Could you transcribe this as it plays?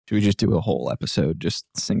Should we just do a whole episode just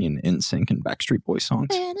singing NSYNC and Backstreet Boys songs?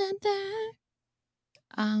 I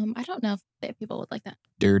don't know if people would like that.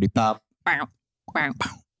 Dirty pop. Bow, bow.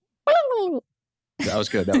 That was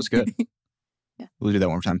good. That was good. Yeah. We'll do that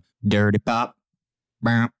one more time. Dirty pop.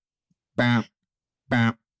 Bow, bow,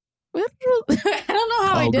 bow. I don't know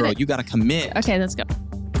how I did girl, it. you got to commit. Okay, let's go.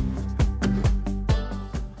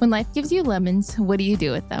 When life gives you lemons, what do you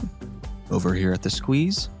do with them? Over here at The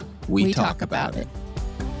Squeeze, we talk about it.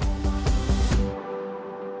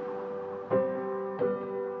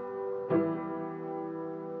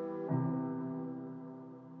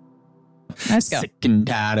 Let's go. Sick and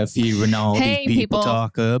tired of hearing all Hey, these people people.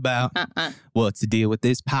 talk about what's the deal with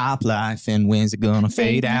this pop life and when's it gonna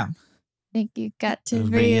fade out. I think you got to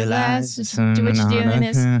realize what you're doing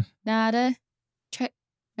is not a trend.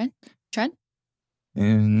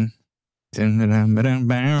 And Gotta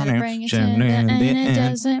bring it and it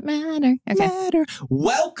doesn't matter. Okay.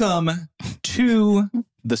 Welcome to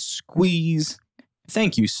The Squeeze.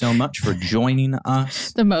 Thank you so much for joining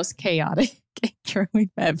us. The most chaotic intro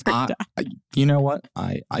we've ever done. You know what?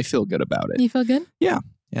 I feel good about it. You feel good? Yeah.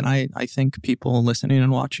 And I think people listening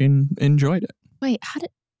and watching enjoyed it. Wait, how did...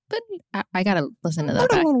 But I gotta listen to that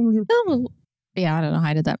back. Yeah, I don't know how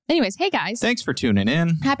I did that. Anyways, hey guys. Thanks for tuning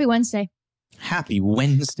in. Happy Wednesday. Happy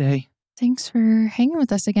Wednesday. Thanks for hanging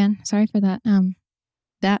with us again. Sorry for that.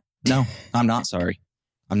 No, I'm not sorry.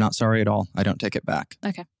 I'm not sorry at all. I don't take it back.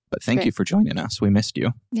 Okay. But thank you for joining us. We missed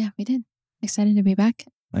you. Yeah, we did. Excited to be back.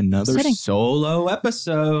 Another solo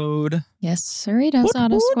episode. Yes, Cerritos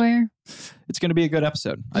Auto Square. It's going to be a good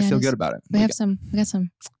episode. Yeah, I feel good about it. We got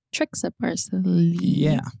some tricks up our sleeve.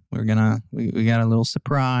 Yeah, we got a little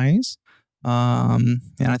surprise. And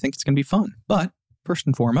I think it's going to be fun. But first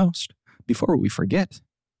and foremost, before we forget,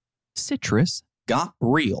 Citrus got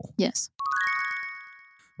real. Yes.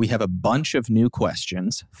 We have a bunch of new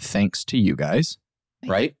questions thanks to you guys,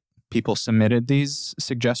 right? People submitted these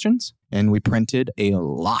suggestions and we printed a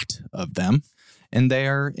lot of them and they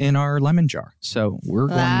are in our lemon jar. So we're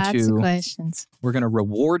Lots of questions. We're going to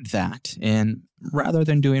reward that. And rather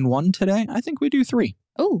than doing one today, I think we do 3.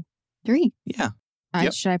 Oh, 3. Yeah.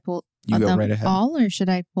 Should I pull you go them right ahead. all or should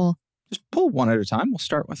I pull? Just pull one at a time. We'll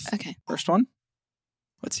start with first one.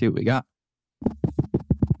 Let's see what we got.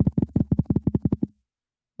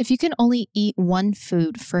 If you can only eat one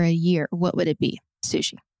food for a year, what would it be?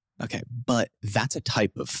 Sushi. Okay, but that's a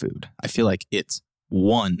type of food. I feel like it's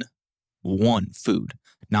one food,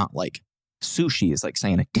 not like sushi is like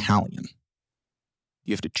saying Italian.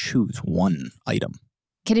 You have to choose one item.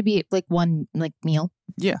 Could it be like one meal?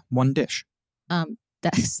 Yeah, one dish.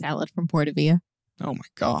 That salad from Portavia. Oh my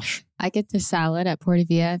gosh. I get the salad at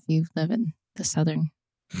Portavia if you live in the Southern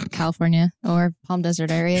California or Palm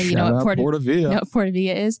Desert area. You know what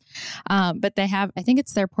Portavia is. But they have, I think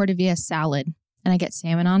it's their Portavia salad and I get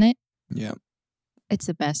salmon on it. Yeah. It's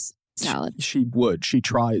the best salad. She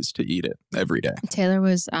tries to eat it every day. Taylor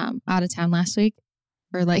was out of town last week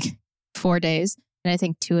for like 4 days. And I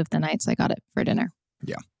think 2 of the nights I got it for dinner.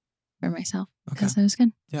 Yeah. For myself. Because it was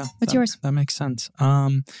good. Yeah. What's yours? That makes sense.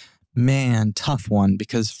 Man, tough one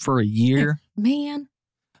because for a year. Man.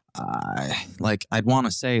 I'd want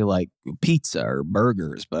to say like pizza or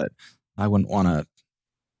burgers, but I wouldn't want to.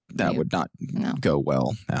 That would not go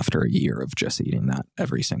well after a year of just eating that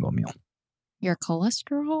every single meal. Your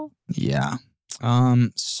cholesterol? Yeah.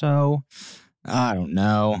 So I don't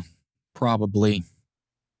know. Probably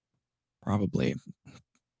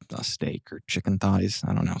a steak or chicken thighs.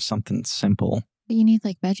 I don't know. Something simple. But you need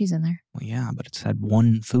like veggies in there. Well, yeah, but it said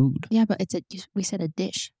one food. Yeah, but we said a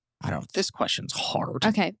dish. I don't. This question's hard.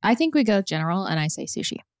 Okay, I think we go general, and I say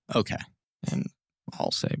sushi. Okay, and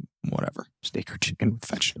I'll say whatever, steak or chicken with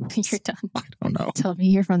vegetables. You're done. I don't know. Tell me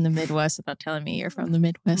you're from the Midwest without telling me you're from the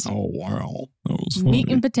Midwest. Oh wow, that was funny. Meat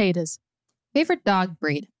and potatoes. Favorite dog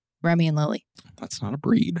breed? Remy and Lily. That's not a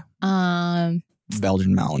breed.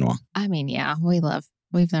 Belgian Malinois. I mean, yeah,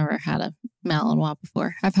 we've never had a Malinois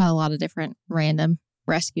before. I've had a lot of different random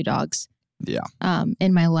rescue dogs. Yeah.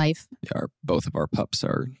 In my life. Yeah, both of our pups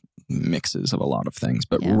are mixes of a lot of things,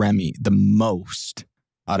 but yeah. Remy, the most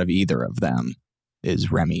out of either of them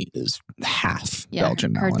Remy is half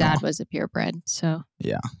Belgian Malinois. Her dad was a purebred, so.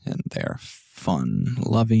 Yeah, and they're fun,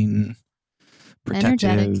 loving, protective,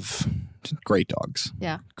 energetic. Great dogs.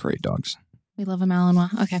 Yeah. Great dogs. We love a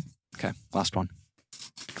Malinois. Okay, last one.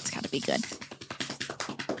 It's got to be good.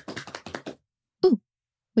 Ooh,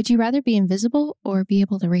 would you rather be invisible or be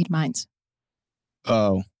able to read minds?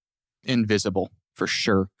 Oh, invisible, for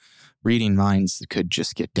sure. Reading minds could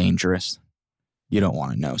just get dangerous. You don't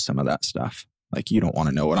want to know some of that stuff. Like, you don't want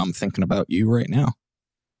to know what I'm thinking about you right now.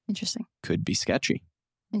 Interesting. Could be sketchy.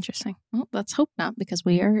 Interesting. Well, let's hope not, because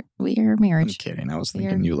we are marriage. I'm kidding. I was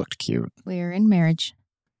thinking you looked cute. We are in marriage.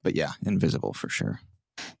 But yeah, invisible for sure.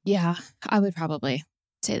 Yeah, I would probably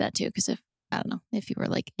say that too, because if you were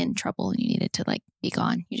like in trouble and you needed to like be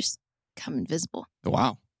gone, you just come invisible.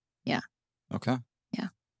 Wow. Yeah. Okay. Yeah.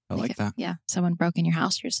 I like that. Yeah. Someone broke in your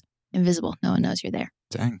house, you're just invisible. No one knows you're there.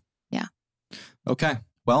 Dang. Yeah. Okay.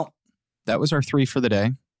 Well, that was our 3 for the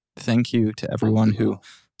day. Thank you to everyone who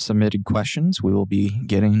submitted questions. We will be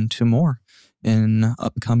getting to more in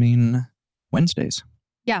upcoming Wednesdays.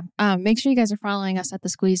 Yeah. Make sure you guys are following us at The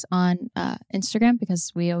Squeeze on Instagram,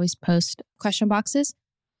 because we always post question boxes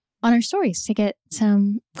on our stories to get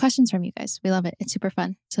some questions from you guys. We love it. It's super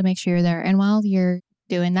fun. So make sure you're there. And while you're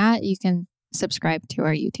doing that, you can subscribe to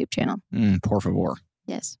our YouTube channel. Por favor.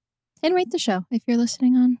 Yes. And rate the show if you're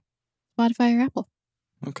listening on Spotify or Apple.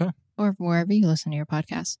 Okay. Or wherever you listen to your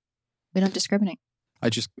podcast. We don't discriminate. I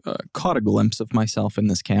just caught a glimpse of myself in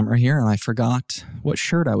this camera here, and I forgot what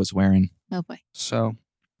shirt I was wearing. Oh, boy. So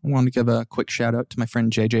I want to give a quick shout out to my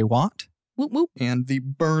friend JJ Watt. Whoop, whoop. And the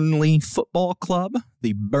Burnley Football Club.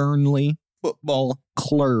 The Burnley Football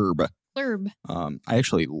Club. I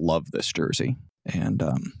actually love this jersey. And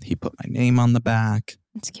he put my name on the back.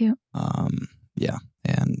 It's cute. Yeah.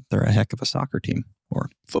 And they're a heck of a soccer team or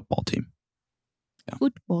football team. Yeah.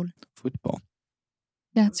 Football.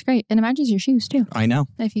 Yeah, it's great. And it matches your shoes, too. I know.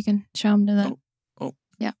 If you can show them to the... Oh.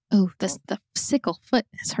 Yeah. Oh, the sickle foot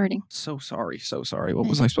is hurting. So sorry. What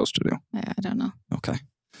was I supposed to do? I don't know. Okay.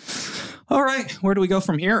 All right. Where do we go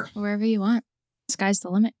from here? Wherever you want. Sky's the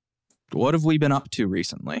limit. What have we been up to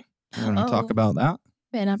recently? You want to talk about that?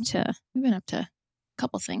 We've been up to a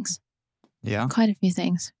couple things. Yeah. Quite a few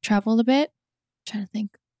things. Traveled a bit. Trying to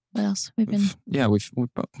think what else we've been.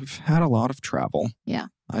 We've had a lot of travel. Yeah.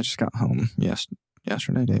 I just got home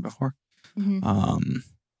yesterday, day before. Mm-hmm.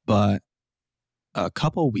 But a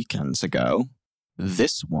couple weekends ago,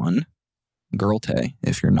 this one, Girl Tay,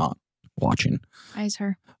 if you're not watching, eyes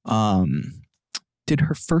her. Did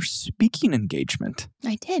her first speaking engagement.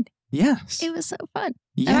 I did. Yes. It was so fun.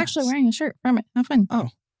 Yes. I'm actually wearing a shirt from it. How fun. Oh.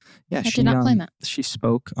 Yeah, I did not plan that. She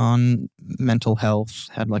spoke on mental health,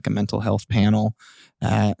 had like a mental health panel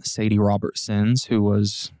at Sadie Robertson's, who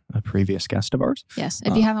was a previous guest of ours. Yes.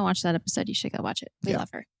 If you haven't watched that episode, you should go watch it. We love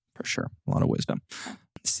her. For sure. A lot of wisdom.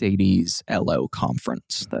 Sadie's LO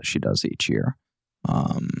conference that she does each year.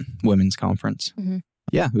 Women's conference. Mm-hmm.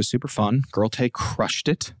 Yeah, it was super fun. Girl Tay crushed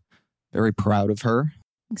it. Very proud of her.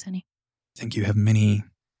 Thanks, honey. Think you have many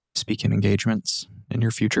speaking engagements in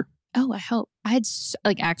your future? Oh, I hope. I had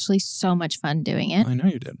actually so much fun doing it. I know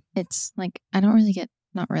you did. It's like, I don't get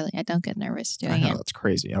nervous doing it. I know, that's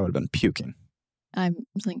crazy. I would have been puking. I'm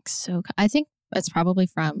like I think it's probably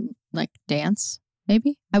from like dance,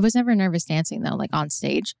 maybe. I was never nervous dancing though, like on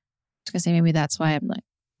stage. I was going to say maybe that's why I'm like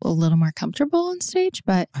a little more comfortable on stage,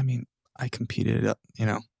 but. I mean, I competed,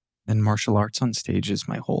 in martial arts on stages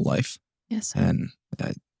my whole life. Yes. And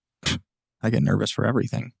I get nervous for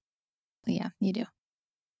everything. Yeah, you do.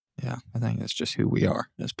 Yeah, I think that's just who we are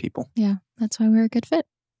as people. Yeah, that's why we're a good fit.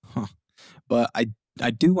 Huh. But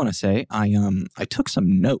I do want to say I took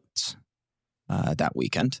some notes that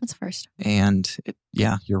weekend. That's first. And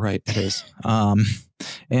you're right, it is.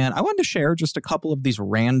 And I wanted to share just a couple of these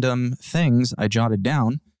random things I jotted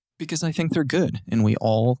down because I think they're good and we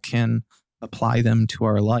all can apply them to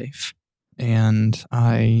our life. And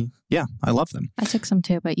I love them. I took some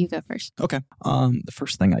too, but you go first. Okay. The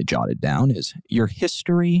first thing I jotted down is your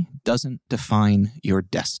history doesn't define your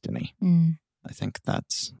destiny. I think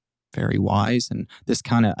that's very wise. And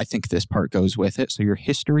I think this part goes with it. So your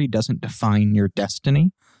history doesn't define your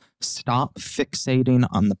destiny. Stop fixating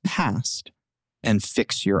on the past and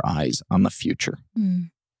fix your eyes on the future.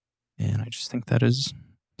 And I just think that is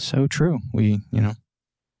so true. We,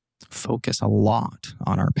 focus a lot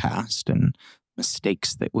on our past and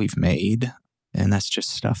mistakes that we've made. And that's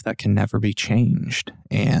just stuff that can never be changed.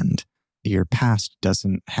 And your past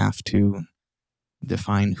doesn't have to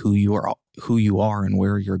define who you are and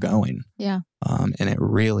where you're going. Yeah. And it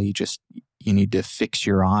really just, you need to fix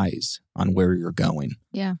your eyes on where you're going.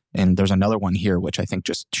 Yeah. And there's another one here, which I think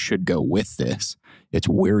just should go with this. It's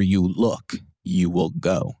where you look, you will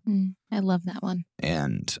go. I love that one.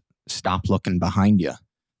 And stop looking behind you.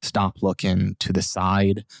 Stop looking to the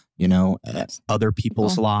side, at other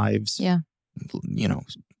people's lives. Yeah.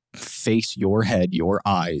 Face your head, your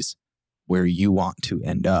eyes, where you want to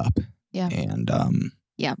end up. Yeah. And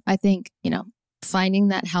I think, finding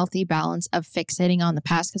that healthy balance of fixating on the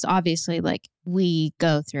past, because obviously like we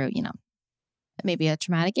go through, maybe a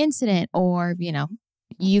traumatic incident or,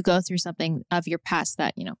 you go through something of your past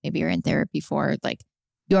that, maybe you're in therapy for, like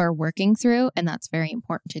you're working through. And that's very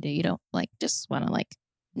important to do. You don't just want to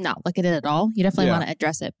not look at it at all. You definitely want to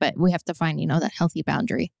address it, but we have to find, that healthy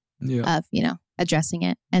boundary of, addressing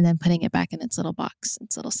it and then putting it back in its little box,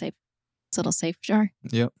 its little safe jar.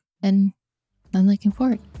 Yep. And I'm looking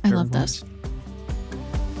forward. I love those.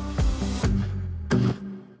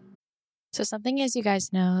 So something, as you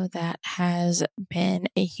guys know, that has been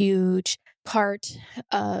a huge part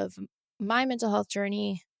of my mental health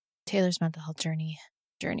journey, Taylor's mental health journeys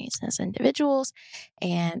as individuals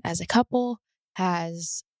and as a couple,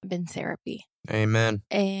 has been therapy. Amen.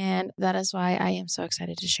 And that is why I am so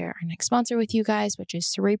excited to share our next sponsor with you guys, which is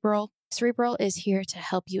Cerebral. Cerebral is here to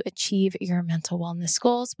help you achieve your mental wellness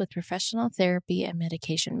goals with professional therapy and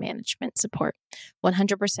medication management support,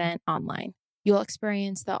 100% online. You'll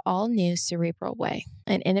experience the all-new Cerebral Way,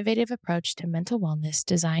 an innovative approach to mental wellness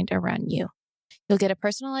designed around you. You'll get a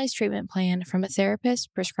personalized treatment plan from a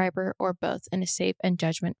therapist, prescriber, or both in a safe and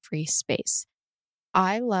judgment-free space.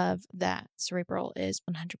 I love that Cerebral is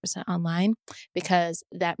 100% online because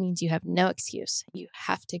that means you have no excuse. You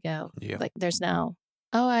have to go. Yeah. There's no,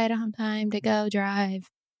 I don't have time to go drive.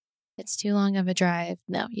 It's too long of a drive.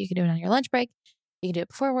 No, you can do it on your lunch break. You can do it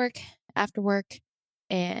before work, after work.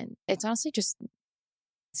 And it's honestly it's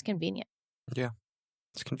convenient. Yeah.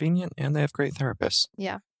 It's convenient and they have great therapists.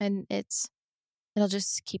 Yeah. And it'll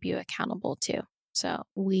just keep you accountable too. So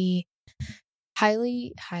we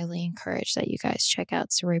highly, highly encourage that you guys check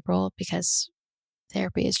out Cerebral because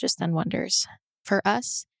therapy has just done wonders for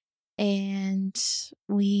us. And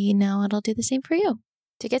we know it'll do the same for you.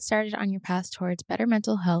 To get started on your path towards better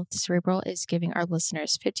mental health, Cerebral is giving our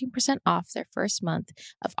listeners 15% off their first month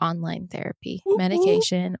of online therapy,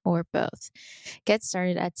 medication, or both. Get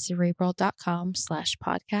started at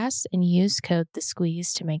Cerebral.com/podcast and use code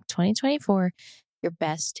THESQUEEZE to make 2024 your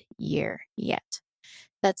best year yet.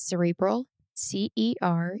 That's Cerebral,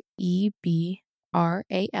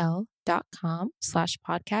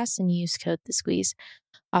 CEREBRAL.com/podcast and use code THESQUEEZE.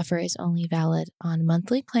 Offer is only valid on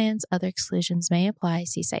monthly plans. Other exclusions may apply.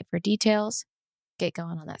 See site for details. Get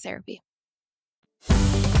going on that therapy.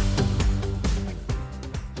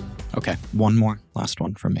 Okay, one more. Last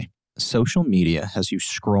one from me. Social media has you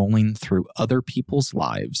scrolling through other people's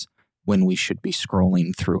lives when we should be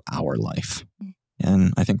scrolling through our life.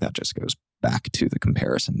 And I think that just goes back to the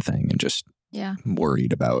comparison thing and just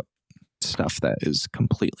worried about stuff that is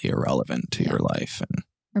completely irrelevant to your life. And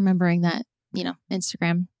remembering that,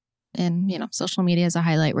 Instagram and, social media is a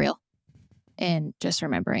highlight reel. And just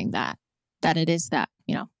remembering that it is that,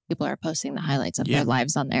 people are posting the highlights of their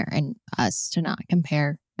lives on there and us to not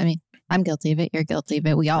compare. I mean, I'm guilty of it. You're guilty of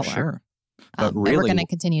it. We all are. Sure. But really, we're going to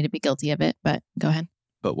continue to be guilty of it, but go ahead.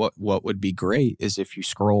 But what would be great is if you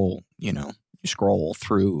scroll, you scroll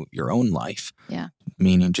through your own life. Yeah.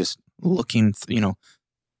 Meaning just looking, I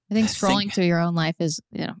think scrolling through your own life is,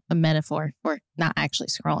 a metaphor for not actually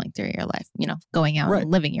scrolling through your life, going out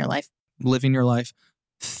and living your life. Living your life,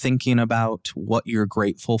 thinking about what you're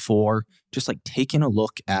grateful for, just taking a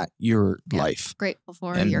look at your life. Grateful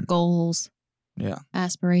for your goals. Yeah.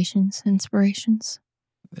 Aspirations, inspirations.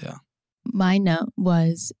 Yeah. My note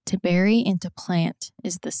was to bury and to plant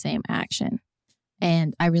is the same action.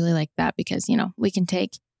 And I really like that because, we can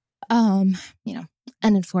take, an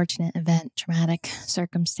unfortunate event, traumatic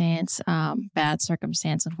circumstance, bad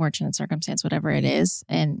circumstance, unfortunate circumstance, whatever it is.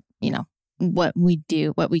 And, what we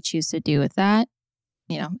choose to do with that,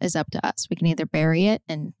 is up to us. We can either bury it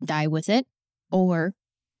and die with it, or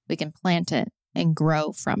we can plant it and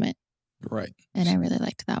grow from it. Right. And I really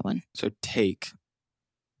liked that one. So take,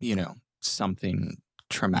 something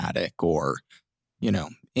traumatic or,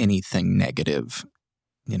 anything negative,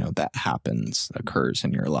 that occurs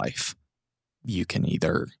in your life. You can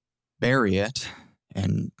either bury it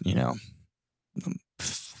and,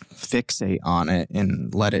 fixate on it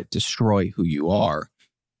and let it destroy who you are,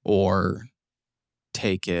 or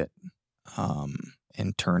take it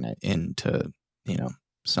and turn it into,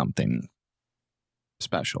 something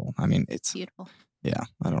special. I mean, it's beautiful. Yeah.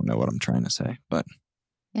 I don't know what I'm trying to say, but.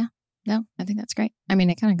 Yeah. No, I think that's great. I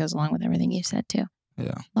mean, it kind of goes along with everything you said too.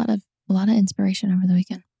 Yeah. A lot of inspiration over the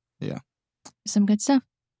weekend. Yeah. Some good stuff.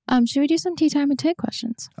 Should we do some tea time and take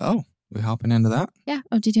questions? Oh, we hopping into that? Yeah.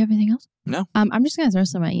 Oh, did you have anything else? No. I'm just gonna throw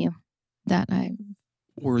some at you. That I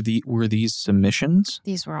were these submissions?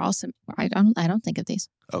 These were all some. I don't think of these.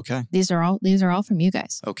 Okay. These are all from you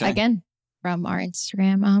guys. Okay. Again, from our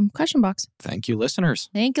Instagram question box. Thank you, listeners.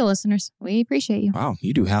 Thank you, listeners. We appreciate you. Wow,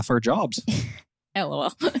 you do half our jobs.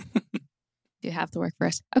 LOL. You have to work for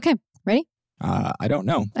us. Okay, ready? I don't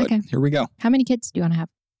know, but here we go. How many kids do you want to have?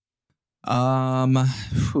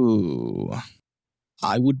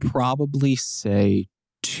 I would probably say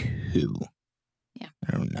 2. Yeah.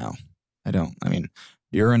 I don't know. I mean,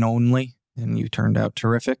 you're an only and you turned out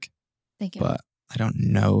terrific. Thank you. But I don't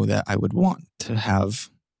know that I would want to have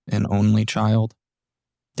an only child.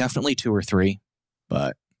 Definitely 2 or 3.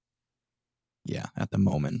 But yeah, at the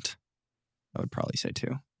moment, I would probably say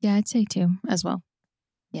 2. Yeah, I'd say 2 as well.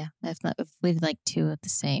 Yeah. If we did like 2 of the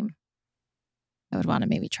same, I would want to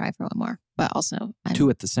maybe try for one more. But also... 2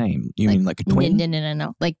 at the same? You mean like a twin?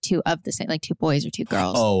 No. Like 2 of the same, like 2 boys or 2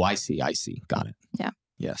 girls. Oh, I see. Got it. Yeah.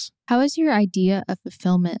 Yes. How has your idea of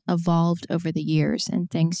fulfillment evolved over the years and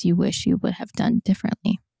things you wish you would have done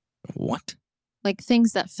differently? What? Like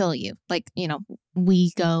things that fill you. Like,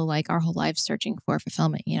 we go like our whole lives searching for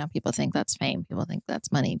fulfillment. People think that's fame. People think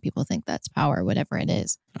that's money. People think that's power, whatever it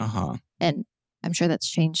is. Uh-huh. And I'm sure that's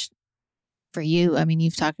changed for you. I mean,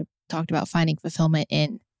 you've talked about finding fulfillment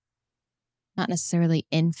in, not necessarily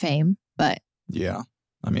in fame, but... Yeah.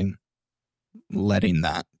 I mean, letting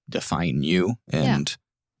that define you and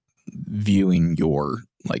viewing your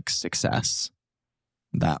like success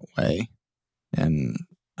that way. And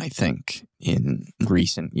I think in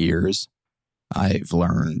recent years, I've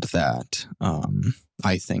learned that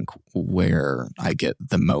I think where I get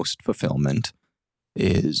the most fulfillment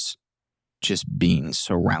is just being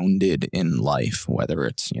surrounded in life, whether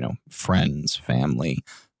it's, friends, family,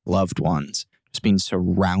 loved ones, just being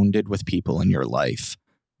surrounded with people in your life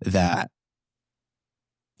that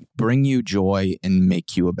bring you joy and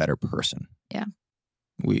make you a better person. Yeah.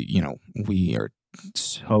 We are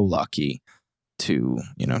so lucky to,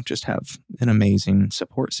 just have an amazing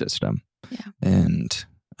support system. Yeah. And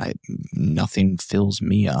nothing fills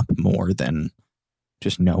me up more than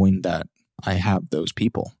just knowing that I have those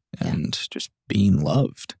people and just being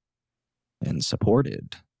loved and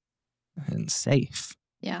supported and safe.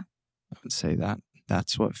 Yeah. I would say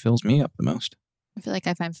that's what fills me up the most. I feel like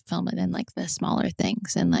I find fulfillment in like the smaller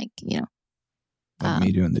things and like, Like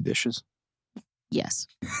me doing the dishes. Yes.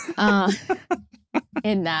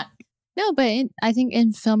 In that. No, but I think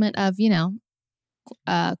in fulfillment of,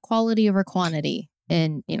 quality over quantity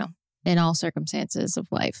in all circumstances of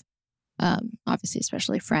life. Obviously,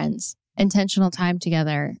 especially friends, intentional time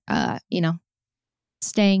together,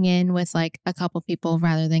 staying in with like a couple people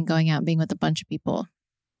rather than going out and being with a bunch of people,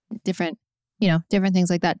 different things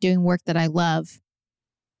like that, doing work that I love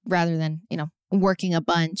rather than, working a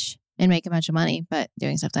bunch and make a bunch of money, but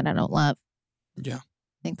doing stuff that I don't love. Yeah.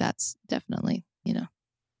 I think that's definitely,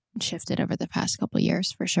 shifted over the past couple of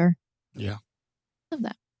years for sure. Yeah. Love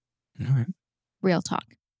that. All right. Real talk.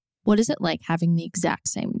 What is it like having the exact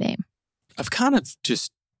same name? I've kind of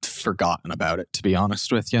just forgotten about it, to be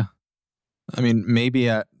honest with you. I mean, maybe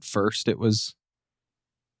at first it was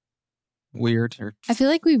weird. I feel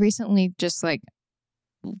like we recently just like,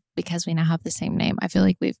 because we now have the same name, I feel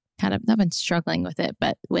like we've kind of not been struggling with it,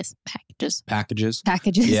 but with packages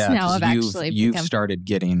yeah, now have actually you've started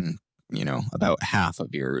getting, about half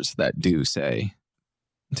of yours that do say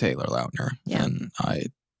Taylor Lautner. Yeah. And I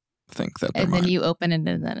think that they're and then mine. you open it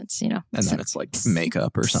and then it's, and then it's like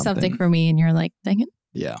makeup or something. Something for me and you're like, dang it.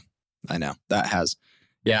 Yeah, I know. That's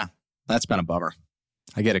been a bummer.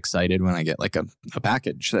 I get excited when I get like a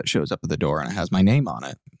package that shows up at the door and it has my name on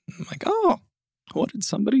it. I'm like, oh, what did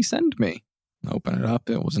somebody send me? Open it up.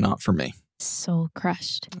 It was not for me. Soul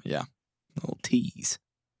crushed. Yeah. A little tease.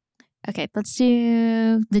 Okay, let's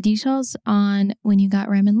do the details on when you got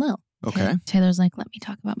Rem and Lil. Okay. Taylor's like, let me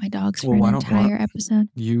talk about my dogs for an entire episode.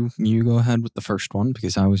 You go ahead with the first one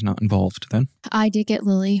because I was not involved then. I did get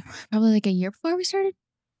Lily probably like a year before we started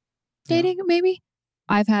dating, maybe.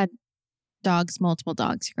 I've had multiple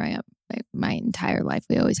dogs growing up. Like my entire life,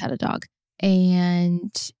 we always had a dog.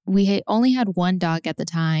 And we only had one dog at the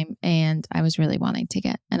time. And I was really wanting to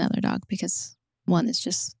get another dog because one is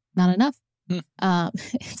just not enough.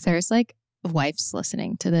 If there's like wives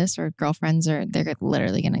listening to this or girlfriends, or they're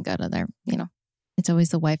literally going to go to their, it's always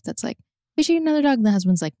the wife that's like, we should get another dog. And the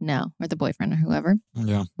husband's like, no, or the boyfriend or whoever.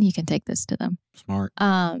 Yeah. You can take this to them. Smart.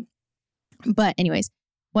 But anyways,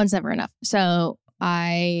 one's never enough. So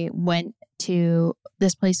I went to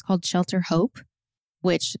this place called Shelter Hope,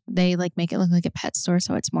 which they like make it look like a pet store.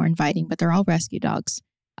 So it's more inviting, but they're all rescue dogs,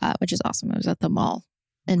 which is awesome. I was at the mall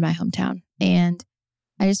in my hometown and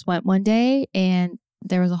I just went one day and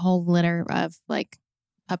there was a whole litter of like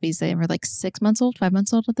puppies. They were like 5 months old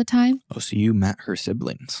at the time. Oh, so you met her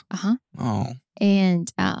siblings. Uh-huh. Oh.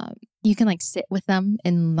 And you can like sit with them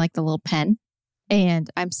in like the little pen.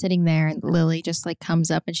 And I'm sitting there and Lily just like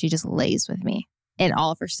comes up and she just lays with me. And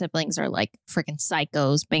all of her siblings are like freaking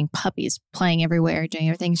psychos, being puppies, playing everywhere, doing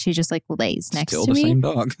everything. She just like lays next to me. Still the same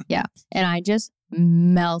dog. Yeah. And I just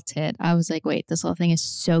melted. I was like, wait, this little thing is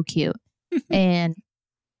so cute. And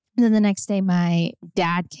And then the next day, my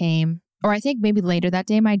dad came, or I think maybe later that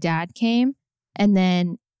day, my dad came, and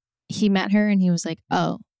then he met her and he was like,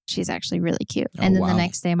 oh, she's actually really cute. Oh, and then wow. the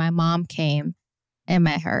next day, my mom came and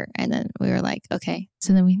met her. And then we were like, okay.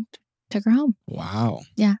 So then we took her home. Wow.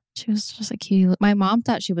 Yeah. She was just a cute. My mom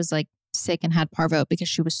thought she was like sick and had parvo because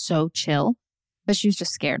she was so chill, but she was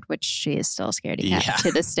just scared, which she is still a scaredy cat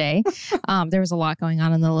to this day. There was a lot going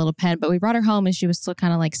on in the little pen, but we brought her home and she was still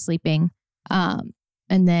kind of like sleeping. And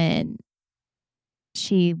then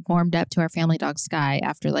she warmed up to our family dog, Sky,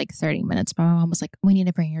 after like 30 minutes. But my mom was like, we need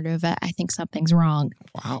to bring her to a vet. I think something's wrong.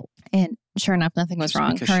 Wow. And sure enough, nothing was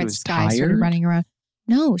wrong. Because her she and was Sky started tired? running around.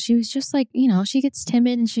 No, she was just like, she gets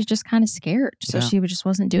timid and she's just kind of scared. So she just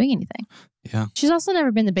wasn't doing anything. Yeah. She's also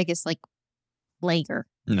never been the biggest like player.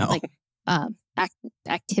 No. Like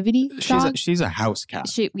activity dog. She's a house cat.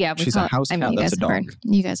 She's a house cat. That's a dog.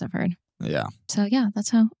 You guys have heard. Yeah. So yeah, that's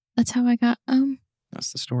how I got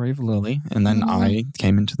That's the story of Lily. And then I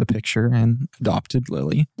came into the picture and adopted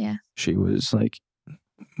Lily. Yeah. She was like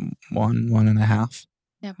 1.5.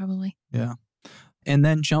 Yeah, probably. Yeah. And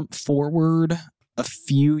then jump forward a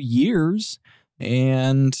few years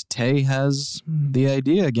and Tay has the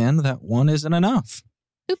idea again that one isn't enough.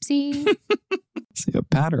 Oopsie. See a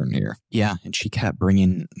pattern here. Yeah. And she kept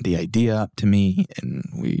bringing the idea up to me and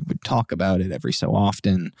we would talk about it every so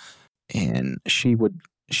often. And she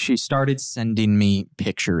started sending me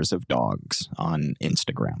pictures of dogs on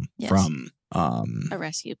Instagram from a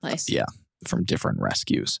rescue place. Yeah, from different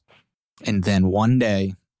rescues. And then one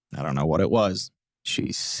day, I don't know what it was,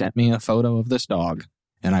 she sent me a photo of this dog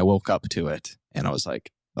and I woke up to it and I was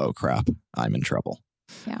like, oh crap, I'm in trouble.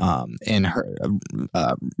 Yeah. And her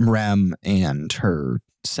Rem and her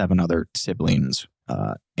 7 other siblings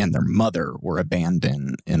and their mother were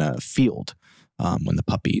abandoned in a field when the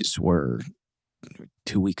puppies were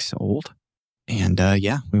 2 weeks old. And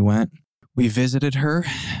we visited her.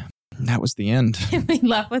 That was the end. We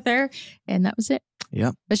left with her and that was it.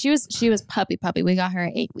 Yep. But she was puppy. We got her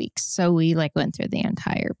at 8 weeks. So we like went through the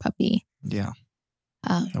entire puppy. Yeah.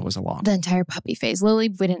 That was a lot. The entire puppy phase. Lily,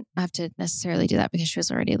 we didn't have to necessarily do that because she was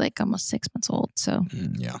already like almost 6 months old. So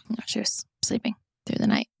she was sleeping through the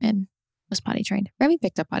night and was potty trained. Remy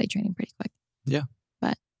picked up potty training pretty quick. Yeah.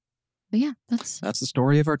 But yeah, that's the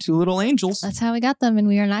story of our 2 little angels. That's how we got them. And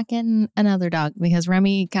we are not getting another dog because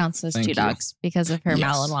Remy counts as 2 dogs because of her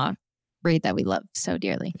Malinois breed that we love so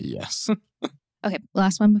dearly. Yes. Okay,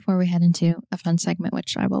 last one before we head into a fun segment,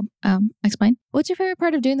 which I will explain. What's your favorite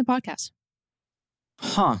part of doing the podcast?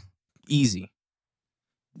 Easy.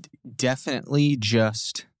 Definitely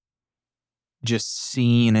just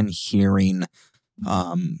seeing and hearing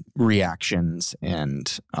reactions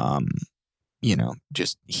and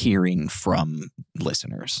just hearing from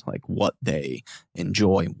listeners, like what they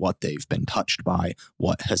enjoy, what they've been touched by,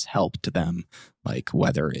 what has helped them, like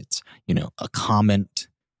whether it's, a comment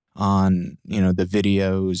on, the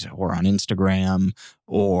videos or on Instagram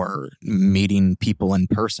or meeting people in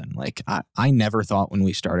person. Like I never thought when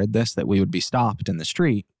we started this that we would be stopped in the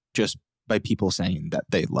street just by people saying that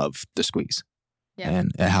they love the squeeze. Yeah.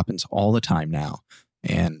 And it happens all the time now.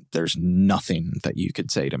 And there's nothing that you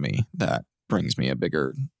could say to me that brings me a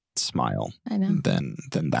bigger smile than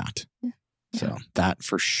that. Yeah. So that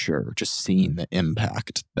for sure, just seeing the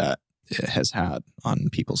impact that it has had on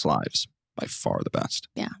people's lives, by far the best.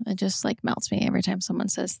 Yeah, it just like melts me every time someone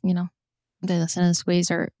says, they listen to the squeeze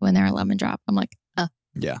or when they're a lemon drop. I'm like, oh.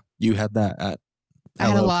 Yeah, you had that at I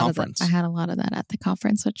had a lot of that at the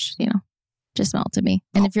conference, which, just melted me.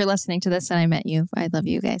 And if you're listening to this and I met you, I love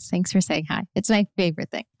you guys. Thanks for saying hi. It's my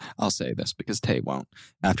favorite thing. I'll say this because Tay won't.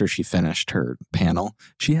 After she finished her panel,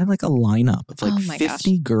 she had like a lineup of like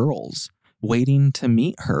 50 girls waiting to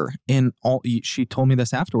meet her. And she told me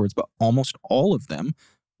this afterwards, but almost all of them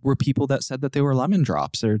were people that said that they were lemon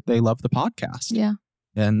drops or they love the podcast. Yeah.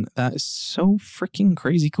 And that is so freaking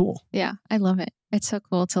crazy cool. Yeah, I love it. It's so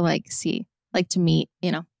cool to like see, like to meet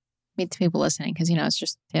the people listening because, it's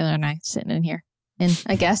just Taylor and I sitting in here and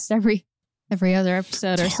I guess every other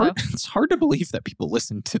episode so. It's hard to believe that people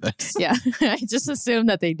listen to this. Yeah, I just assume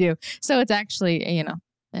that they do. So it's actually,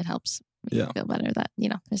 it helps me feel better that,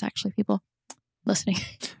 there's actually people listening.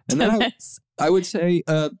 And then I would say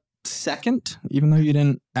second, even though you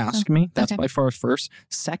didn't ask me, that's by far first.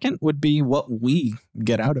 Second would be what we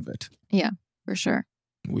get out of it. Yeah, for sure.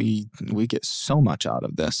 We get so much out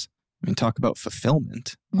of this. I mean, talk about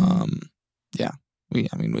fulfillment. We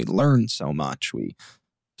learn so much.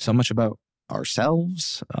 So much about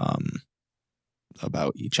ourselves,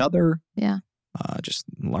 about each other. Yeah. Just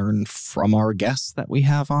learn from our guests that we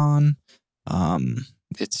have on.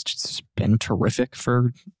 It's just been terrific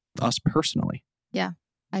for us personally. Yeah.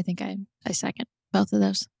 I think I second both of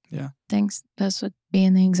those. Yeah. Things. Those would be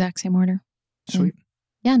in the exact same order. Sweet. And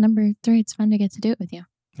yeah, number 3, it's fun to get to do it with you.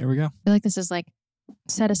 Here we go. I feel like this is like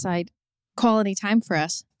set aside quality time for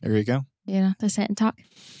us. There you go. To sit and talk.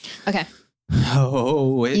 Okay.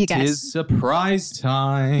 Oh, it is surprise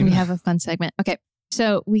time. We have a fun segment. Okay.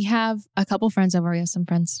 So we have a couple friends over. We have some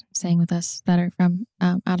friends staying with us that are from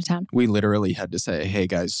out of town. We literally had to say, hey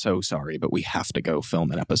guys, so sorry, but we have to go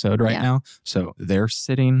film an episode right now. So they're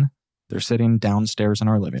sitting downstairs in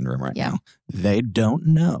our living room right now. They don't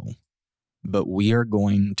know, but we are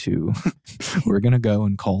going to, we're going to go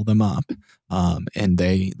and call them up. And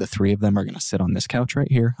the 3 of them are going to sit on this couch right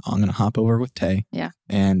here. I'm going to hop over with Tay. Yeah.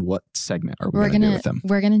 And what segment are we going to do with them?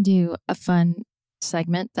 We're going to do a fun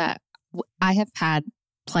segment that I have had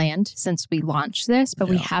planned since we launched this, but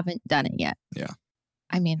we haven't done it yet. Yeah.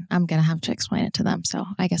 I mean, I'm going to have to explain it to them. So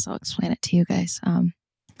I guess I'll explain it to you guys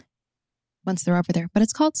once they're over there. But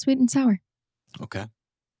it's called Sweet and Sour. Okay.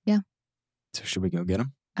 Yeah. So should we go get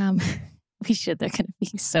them? We should. They're going to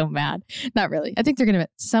be so mad. Not really. I think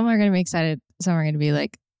some are going to be excited. Some are going to be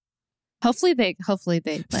like, hopefully they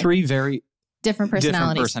like, 3 very different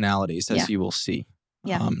personalities as you will see.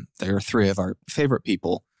 Yeah. They are 3 of our favorite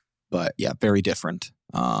people, but very different.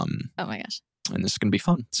 Oh my gosh. And this is going to be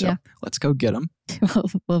fun. So let's go get them.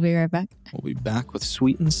 We'll be right back. We'll be back with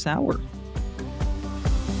Sweet and Sour.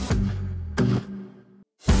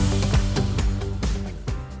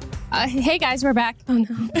 Hey guys, we're back. Oh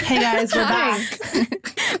no. Hey guys, we're back.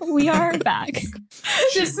 We are back.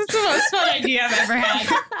 This is the most fun idea I've ever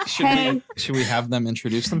had. Should we have them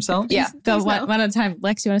introduce themselves? Yeah. Go one at a time.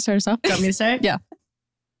 Lex, you want to start us off? Do you want me to start? Yeah.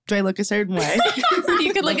 Do I look a certain way?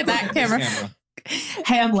 You could look at that camera.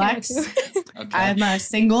 Hey, I'm Lex. Okay. I'm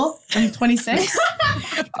single. I'm 26.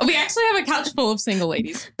 We actually have a couch full of single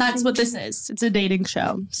ladies. That's what this is. It's a dating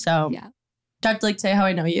show. So, do I have to say how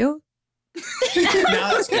I know you?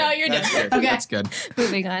 No, you're good. good. Okay. That's good.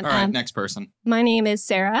 Moving on. All right, next person. My name is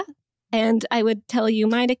Sarah, and I would tell you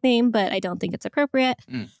my nickname, but I don't think it's appropriate.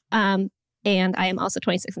 And I am also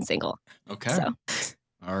 26 and single. Okay. So.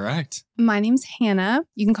 All right. My name's Hannah.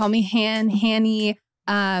 You can call me Hanny.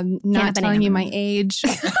 Not telling you my age.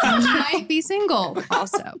 Might be single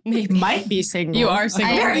also. Maybe. Might be single. You are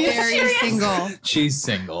single. I am very single. She's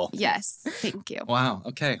single. Yes. Thank you. Wow.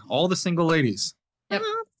 Okay. All the single ladies. Yep.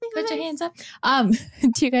 Put your hands up.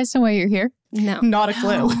 Do you guys know why you're here? No. Not a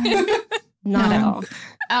clue. Not at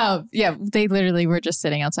all. Yeah, they literally were just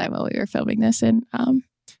sitting outside while we were filming this. And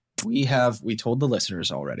we told the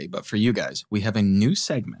listeners already, but for you guys, we have a new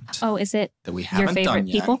segment. Oh, is it that we your haven't favorite done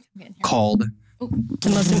yet, people? called The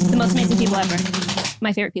most amazing people ever.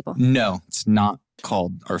 My favorite people. No, it's not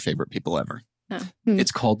called Our Favorite People Ever. Oh.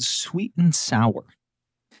 It's called Sweet and Sour.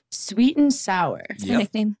 Sweet and Sour. It's my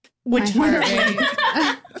nickname. Which one?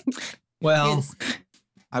 Well,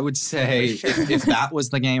 I would say if that was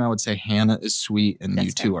the game, I would say Hannah is sweet and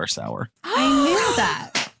you two are sour. I knew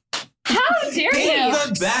that. how dare you?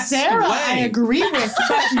 The best Sarah, way. I agree with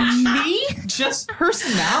me. Just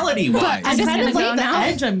personality wise. I just kind of gonna like go the now.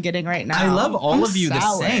 edge I'm getting right now. I love all I'm of you sour.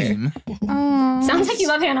 the same. Sounds like you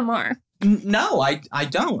love Hannah more. No, I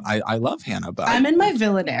don't. I love Hannah, but I'm in my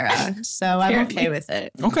villain era, so I'm okay with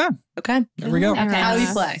it. okay. Okay. There we go. Okay. How do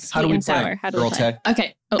we play? How do we and play? sour. How do we Girl play? Tay.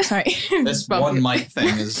 Okay. Oh, sorry. This Both one of you. mic thing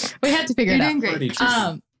is We had to figure You're it doing out. great. pretty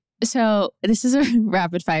tricky. So this is a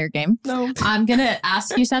rapid fire game. No. I'm going to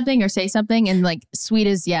ask you something or say something, and like sweet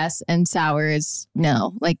is yes and sour is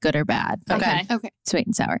no, like good or bad. Okay. Okay. Sweet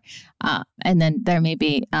and sour. And then there may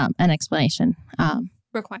be an explanation.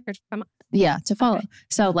 Required from To follow. Okay.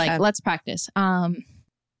 So like, Okay. let's practice.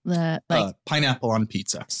 Pineapple on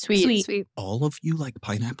pizza. sweet. All of you like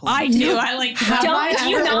pineapple on I pizza? do. I like. Have I Do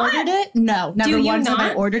you ever not? ordered it? No. Never you once have I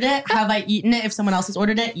not? ordered it. Have I eaten it if someone else has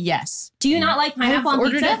ordered it? Yes. Do you not like pineapple on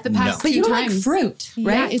ordered pizza? it the past No. But you few like times. fruit,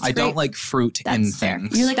 right? Yeah, it's I don't great. like fruit in That's fair.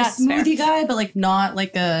 things. You're like That's a fair. smoothie guy, but like not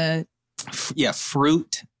like a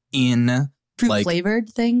Fruit in fruit Like- flavored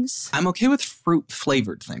things. I'm okay with fruit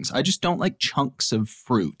flavored things. I just don't like chunks of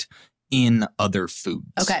fruit in other foods.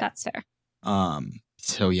 Okay. That's fair.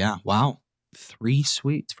 So yeah, wow. 3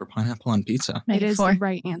 sweets for pineapple on pizza. It Maybe is 4. the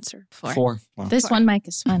right answer. 4. Wow. This one mic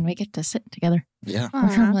is fun. We get to sit together. Yeah.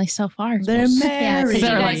 We're normally so far. They're Yeah, because married. you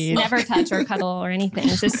They're guys like- never touch or cuddle or anything.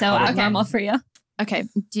 This is so Okay. abnormal for you. Okay.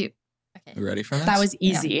 Do you? You ready for this? That was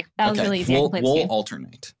easy. That was really easy. I We'll, can play this we'll game.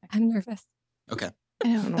 alternate. I'm nervous. I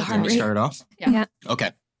don't know. You want me to start it off? Yeah.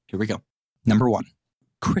 Okay. Here we go. Number 1.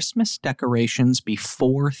 Christmas decorations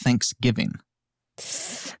before Thanksgiving.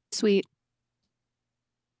 Sweet.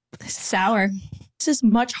 Sour. This is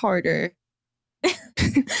much harder.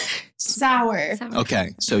 Sour. Sour. Okay.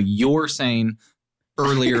 So you're saying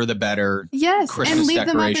earlier the better. Yes, Christmas and leave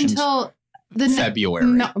them up decorations. until February.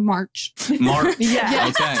 March. March. Yeah.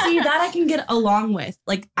 Okay. See, that I can get along with.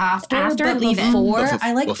 Like after but leave it. before,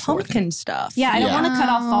 I like Before pumpkin stuff. Yeah, I don't want to cut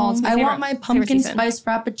off fall. It's my I favorite- want my pumpkin season. spice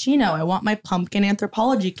frappuccino. I want my pumpkin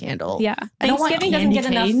anthropology candle. Yeah. I don't want Thanksgiving doesn't get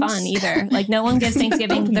candy enough canes. fun either. Like no one gives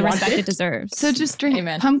Thanksgiving the Want respect it? it deserves. So just drink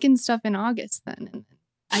Amen. pumpkin stuff in August then.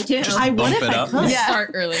 I do. I would bump if it I up. could. Yeah.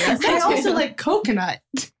 Start earlier. I also like coconut.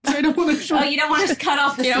 I don't want to. Oh, you don't want to cut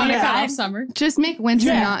off the You don't want to sweet cut vibe? off summer. Just make winter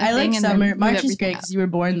Yeah, not a I like thing and then summer. leave March is everything great out. because you were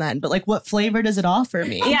born then. But like, what flavor does it offer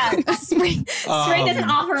me? Yeah. Spring doesn't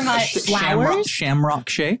offer much. Shamrock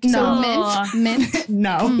shake. So Ugh. mint.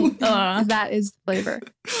 No. That is the flavor.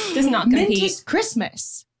 Does not Mint compete. is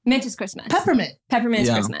Christmas. Mint is Christmas. Peppermint. Peppermint is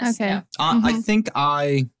Yeah. Christmas. Okay.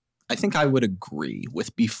 Yeah. I think I would agree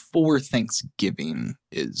with before Thanksgiving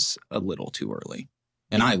is a little too early.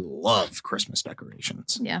 And I love Christmas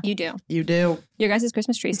decorations. Yeah. You do. You do. Your guys'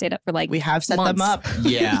 Christmas tree stayed up for like We have set months. them up.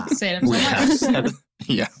 Yeah. Say it We have said-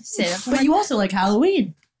 yeah. Say it. But you also like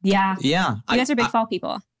Halloween. Yeah. Yeah. You guys are big fall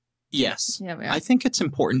people. Yes. Yeah, we are. I think it's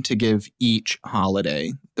important to give each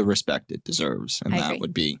holiday the respect it deserves. And I that agree.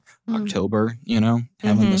 would be Mm. October,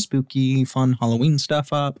 having the spooky, fun Halloween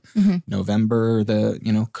stuff up. Mhm. November, the,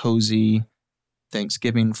 cozy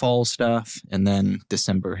Thanksgiving fall stuff. And then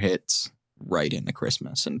December hits right into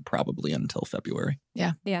Christmas and probably until February.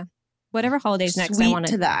 Whatever holidays next, Sweet I want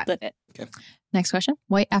to that. live it. Next question.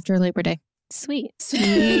 White after Labor Day. Sweet.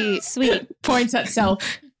 Sweet. Sweet. Points at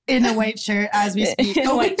self in a white shirt as we speak. In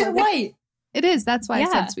a Oh, white winter shirt. white. It is. That's why I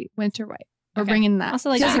Yeah. said sweet. Winter white. We're Okay. bringing that. Also,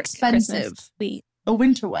 like Feels Christmas. expensive. Sweet. A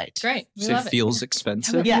winter white. Great. We So love it feels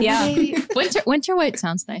expensive. Yeah. Yeah. Winter white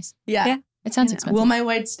sounds nice. Yeah. Yeah. It sounds I know. expensive. Will my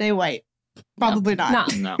white stay white? Probably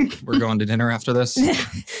not. No. No, we're going to dinner after this.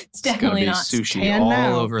 It's Gonna definitely be not. sushi Tan all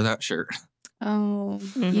now. over that shirt. Oh,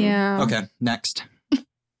 Mhm. yeah. Okay, next.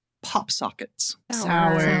 Pop sockets.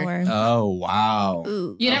 Sour. Oh, wow.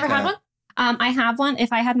 Ooh. You never Okay. had one? I have one.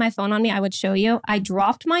 If I had my phone on me, I would show you. I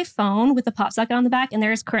dropped my phone with the pop socket on the back, and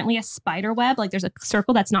there is currently a spider web. Like there's a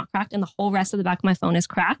circle that's not cracked, and the whole rest of the back of my phone is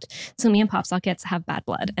cracked. So me and pop sockets have bad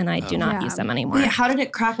blood, and I do not Yeah. use them anymore. Wait, how did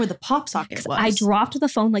it crack where the pop socket was? I dropped the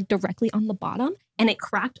phone like directly on the bottom, and it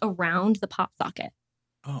cracked around the pop socket.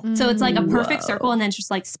 Oh. So it's like a perfect Whoa. circle, and then it's just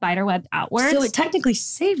like spider webbed outwards. So it technically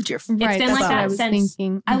saved your phone. Right, been that's like what that I was since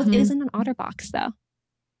thinking. It Mhm. was in an OtterBox though.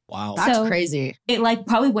 Wow. That's So- crazy. It like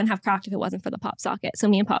probably wouldn't have cracked if it wasn't for the pop socket. So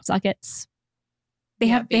me and pop sockets, they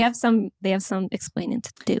Yeah, have some explaining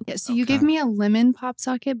to do. Yeah, so you Okay. gave me a lemon pop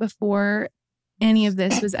socket before any of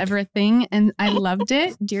this was ever a thing, and I loved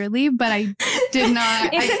it dearly, but I did not.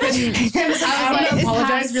 It's I in couldn't. the- I was I'm like, gonna it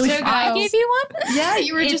apologize has really to fast. go. I gave you one? Yeah,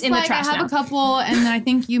 you were It's just in the like, I trash have now. a couple, and then I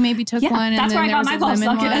think you maybe took Yeah, one, and that's then where I there got was my a pop lemon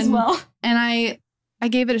socket one, as well. and I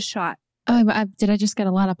gave it a shot. Oh, did I just get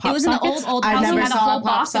a lot of pop It was in the sockets? old I house. We never had a saw a whole pop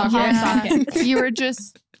box of pop socket. sockets. You were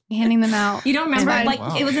just handing them out. You don't remember? Right. Like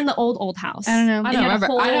Wow. it was in the old house. I don't know. I It don't had a remember.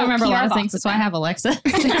 whole I don't remember a lot PR of box things. with That's why I have Alexa.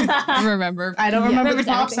 I remember. I don't Yeah. remember the Remember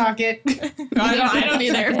pop everything. socket. I don't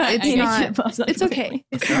either. but It's I- not. It's okay.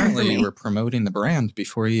 Apparently, you were promoting the brand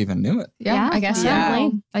before you even knew it. Yeah, Yeah. I guess so. Yeah.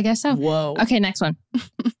 I guess so. Whoa. Okay, next one.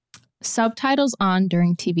 Subtitles on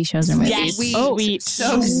during TV shows or movies. Yes. Sweet. Oh,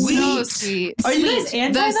 So sweet. Are you guys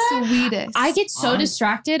anti The that? sweetest. I get so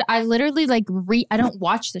distracted. I literally I don't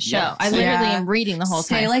watch the show. Yeah. I literally Yeah. am reading the whole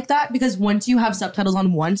Stay time. like that because once you have subtitles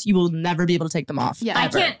on once, you will never be able to take them off. Yeah.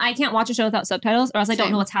 ever. I can't watch a show without subtitles, or else I don't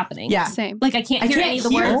Same. know what's happening. Yeah. Same. Like I can't I hear can't any of the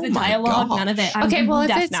hear- words, Oh the my dialogue, gosh. none of it. I'm Okay, well,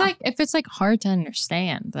 deaf if now. it's hard to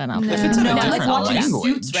understand, then I'll. No. If it's in a No, I'm like different watching language.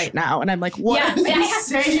 Suits right now, and I'm like, what Yeah, are they I have-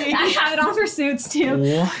 saying? I have it on for Suits too.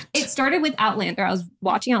 What? It started with Outlander. I was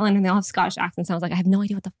watching Outlander and they all have Scottish accents. And I was like, I have no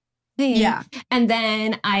idea what the thing. Yeah. And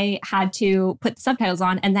then I had to put the subtitles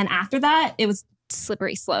on. And then after that, it was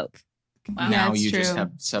slippery slope. Wow. Now That's you just true.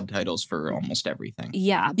 have subtitles for almost everything.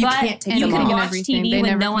 Yeah. You but can't take you them can off. watch Everything. TV They with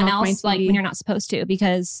never no one come off my else, like TV. when you're not supposed to,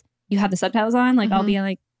 because you have the subtitles on. Like I'll Mhm. be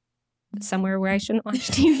like somewhere where I shouldn't watch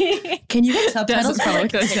TV. Can you get subtitles That's for probably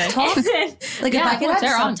like what I say. TikTok? Like Yeah, if I could have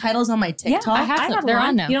they're on. subtitles on my TikTok, I have them. They're one.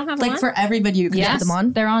 on now. You don't have like one? for every video, you can Yes, put them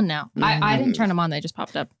on. they're on now. I didn't turn them on. They just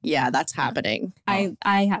popped up. Yeah, that's happening.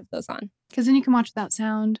 I have those on. Because then you can watch without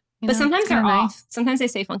sound. you But know? sometimes It's they're kinda off. Sometimes they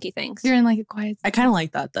say funky things. You're in like a quiet. I kind of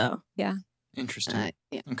like that though. Interesting.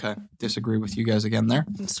 Yeah. Okay. Disagree with you guys again there.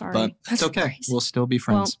 I'm sorry. But it's okay. crazy. We'll still be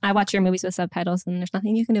Well, friends. I watch your movies with subtitles and there's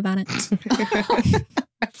nothing you can do about it.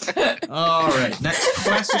 All right. Next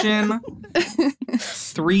question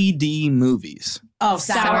 3D movies. Oh,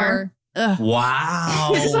 Sour. Ugh. Wow.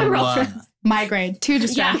 This is my real friend. Migraine. Too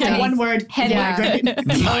distracting. Yeah. One word. Headache.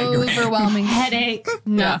 Migraine. Overwhelming. Headache.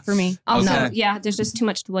 Not for me. Also, Okay. there's just too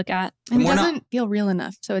much to look at. And it We're doesn't feel real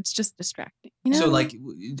enough, so it's just distracting. You know? So like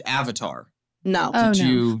Avatar. No. Oh, Did no.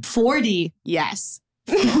 you 4D. Yes.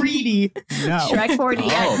 3D. No. Shrek 4D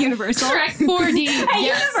Oh. at Universal. Shrek 4D. At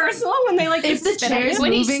Universal when they like If the spin chair it. is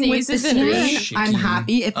When he moving with the sneezes in screen, rain. I'm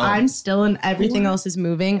happy. If Oh. I'm still and everything else is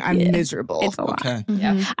moving, I'm miserable. It's a lot. Okay.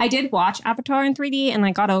 Mhm. I did watch Avatar in 3D and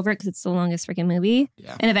I got over it because it's the longest freaking movie.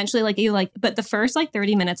 Yeah. And eventually, but the first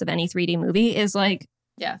 30 minutes of any 3D movie is like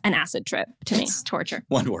an acid trip to me. It's torture.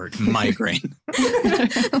 One word. Migraine.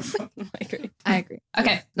 I agree.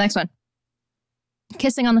 Okay, next one.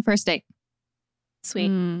 Kissing on the first date. Sweet.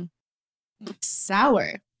 Mm.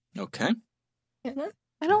 Sour. Okay.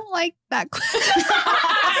 I don't like that.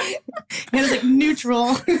 It's like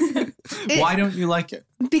neutral. Why don't you like it?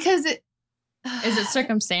 Because it Is it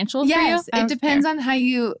circumstantial yes, for you? it depends on how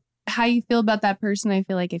you feel about that person. I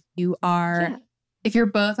feel like if you're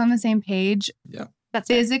both on the same page, That's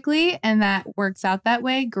it. physically, and that works out that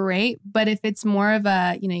way, great. But if it's more of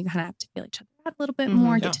a, you kind of have to feel each other out a little bit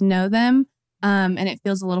more, get to know them, and it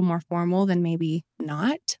feels a little more formal than maybe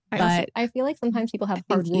not. But I feel like sometimes people have I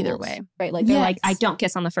think hard either rules, way. right? Like they're like, Yes. I don't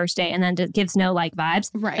kiss on the first day, and then it gives no vibes.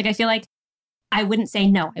 right. Like I feel like I wouldn't say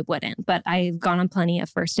no, I wouldn't, but I've gone on plenty of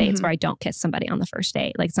first dates Mhm. where I don't kiss somebody on the first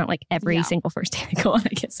date. Like it's not like every Yeah. single first date I go on, I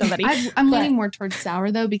kiss somebody. I'm But- leaning more towards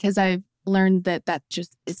sour though, because I've learned that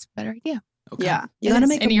just is a better idea. Okay. Yeah. You It gotta is.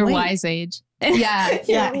 make In them your wait. wise age. Yeah.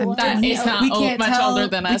 Yeah. That is not much older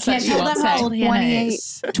than us. We can't that you tell won't them how say. old Hannah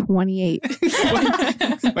is. 28.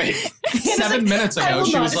 Wait. 7 minutes I ago, will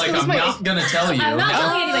she not was like, disclose I'm my not going to tell you. I'm not Now-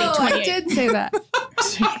 telling anybody. I 28. did say that.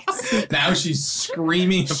 Now she's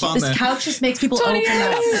screaming upon This the... couch just makes people open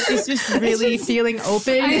up. She's just really feeling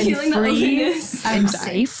open and free and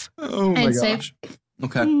safe. Oh my And gosh.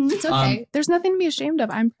 Okay. It's okay. There's nothing to be ashamed of.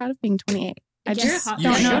 I'm proud of being 28. I You're just hot.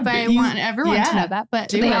 don't You know should if I be. want everyone to Yeah. know that, but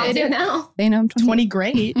Do they, it. I they do do. now. They know I'm 20 28.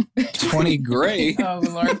 great. 20 great. Oh,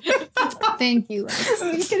 Lord. Thank you.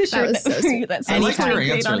 Let me get a shirt was so sweet. that's I liked your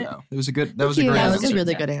great answer, on it. though. It was a good... That was a you. great That Yeah, was answer. a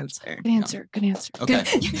really good answer. Good answer. Good answer. Okay.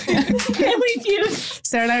 Really cute.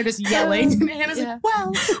 Sarah and I are just yelling. And Hannah's Yeah. like,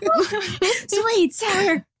 wow. Sweet,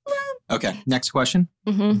 Sarah. Okay. Next question.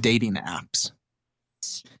 Mm-hmm. Dating apps.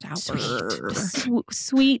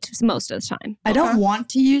 Sweet most of the time. I don't want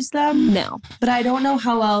to use them, No. but I don't know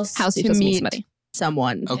how else How's it to supposed to meet meet somebody?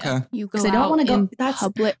 someone. Okay. You go 'Cause I don't out wanna go- in that's-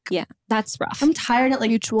 public. Yeah, that's rough. I'm tired at like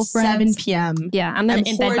Mutual 7 friends. p.m. Yeah, I'm in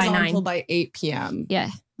bed by horizontal 9. by 8 p.m. Yeah,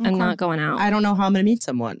 I'm Okay. not going out. I don't know how I'm going to meet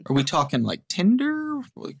someone. Are we talking like Tinder?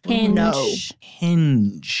 Like, Hinge. No.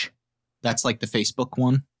 Hinge. That's like the Facebook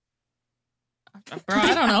one. Bro,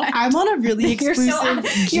 I don't know. I'm on a really You're so exclusive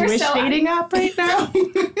out- you're Jewish so out- dating app right now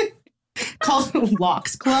called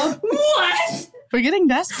Locks Club. What? We're getting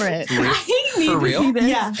desperate. I need For to real? see this.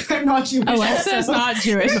 Yeah, I'm not Jewish. Alexa's not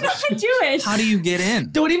Jewish. I'm not Jewish. How do you get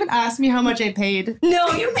in? Don't even ask me how much I paid.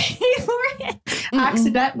 No, you paid for it.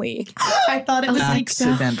 Accidentally. I thought it was like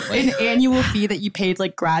Accidentally. an annual fee that you paid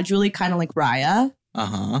like gradually, kind of like Raya.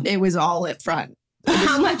 Uh-huh. It was all up front.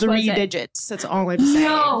 How much was 3 it? digits. That's all I'm saying.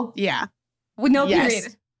 No. Yeah. With no Yes.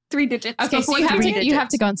 period. 3 digits. Okay, so Before you have, three to, you have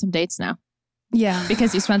to go on some dates now Yeah.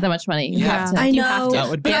 because you spent that much money. You Yeah. have to. I you know. have to. That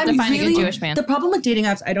would be You have to I'm find a really- good Jewish man. The problem with dating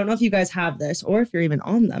apps, I don't know if you guys have this or if you're even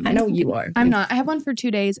on them. I know you are. I'm not. I have one for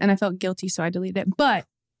 2 days and I felt guilty, so I deleted it. But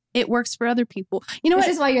it works for other people. You know This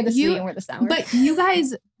what? is why you're the You- sweet and we're the sour. But you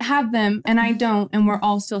guys have them and I don't, and we're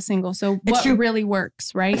all still single. So what true. really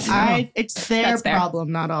works, right? It's their That's fair.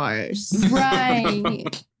 problem, not ours.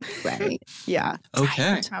 Right. Right. Yeah.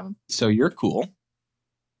 Okay. So you're cool.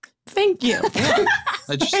 Thank you.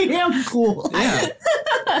 I just, I am cool. yeah.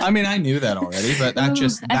 I mean, I knew that already, but that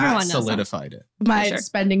just Everyone that knows that. solidified it. My Sure.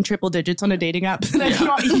 spending triple digits on a dating app that I've Yeah.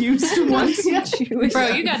 not used once yet. Bro,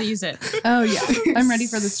 you got to use it. Oh yeah. I'm ready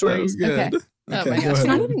for the So stories. good. Okay. Oh Okay, my go gosh. ahead.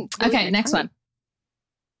 not even Okay, next one.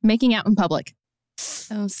 Making out in public.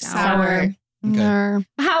 So Sour. No.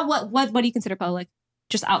 How what do you consider public?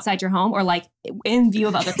 Just outside your home or like in view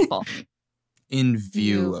of other people? In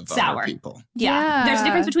view of Sour. other people. Yeah. There's a Yeah.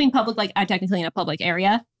 difference between public, like I'm technically in a public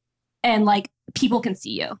area, and like people can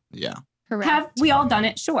see you. Yeah. Correct. Have we all done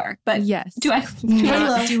it? Sure. But yes. do I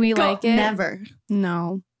No. Do we like it? Never.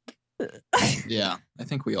 No. Yeah. I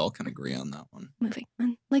think we all can agree on that one. moving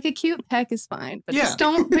on? Like a cute peck is fine, but Yeah. just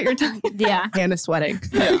don't put your tongue in Yeah. Hannah sweating.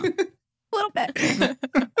 Yeah. a little bit.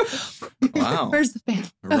 Wow. Where's the fan?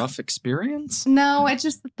 A rough experience? No, it's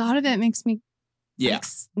just the thought of it makes me Yeah.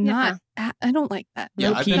 not. I don't like that.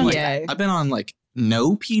 Yeah. No I've been, like, PDA. I've been on like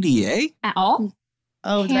no PDA. At all?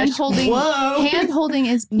 Oh, hand holding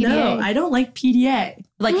is PDA. No, I don't like PDA.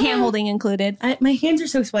 Like hand holding included. My hands are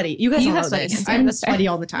so sweaty. You guys all have know sweaty this. hands. I'm sweaty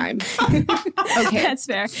all the time. Okay, that's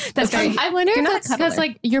fair. That's fair. I wonder You're if not that's a because cuddler.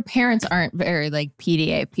 like your parents aren't very like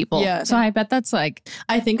PDA people. Yeah. So I bet that's like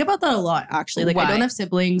I think about that a lot, actually. Like, I Why? don't have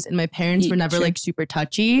siblings, and my parents were never True. like super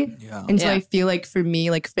touchy. Yeah. And so Yeah. I feel like for me,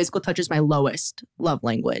 like physical touch is my lowest love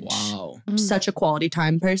language. Wow. I'm such a quality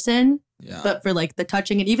time person. Yeah. But for like the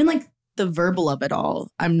touching and even like the verbal of it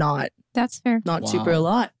all, I'm not That's fair. Wow. super a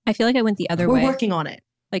lot. I feel like I went the other We're way. working on it.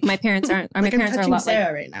 Like my parents aren't. Or Like, my parents I'm are a touching lot like.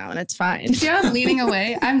 Sarah right now, and it's fine. See, I'm leaning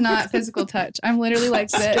away. I'm not physical touch. I'm literally like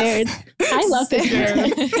this. Scared. I love this.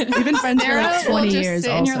 We've been friends for Sarah like will 20 just years.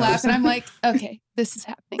 sit in your also. lap, and I'm like, okay, this is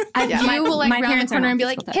happening. Yeah. You will like My round the parents are corner not and be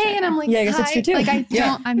like, physical touch hey, and I'm like, Yeah, I guess that's hi. true, too. Like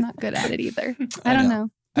Yeah. I'm not good at it either. I I don't know. know.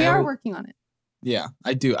 We I are al- working on it. Yeah,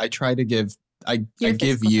 I do. I try to give. I Your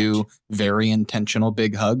give physical you very intentional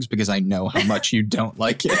big hugs because I know how much you don't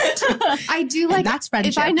like it. I do And like that's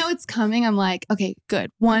friendship. if I know it's coming, I'm like, okay,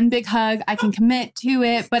 good. One big hug, I can commit to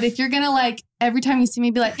it. But if you're gonna like every time you see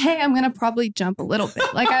me be like, hey, I'm gonna probably jump a little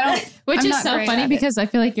bit. Like I don't which I'm is not so great funny at it. because I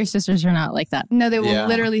feel like your sisters are not like that. No, they will Yeah.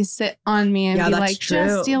 literally sit on me and Yeah, be that's like, true.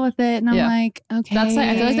 just deal with it. And I'm Yeah. like, okay. That's like,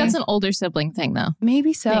 I feel like that's an older sibling thing though.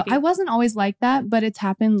 maybe so. Maybe. I wasn't always like that, but it's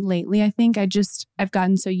happened lately. I think I've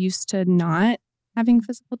gotten so used to not having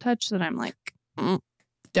physical touch that I'm like, I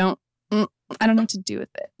don't know what to do with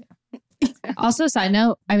it. Also, side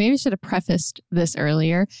note, I maybe should have prefaced this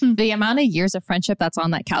earlier. The amount of years of friendship that's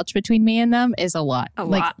on that couch between me and them is a lot. A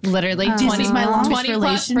like lot. literally This 20, is my longest 20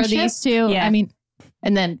 plus for relationship. these two. Yeah. I mean,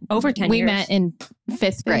 and then Over 10 we years. met in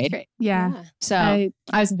fifth grade. Yeah. So I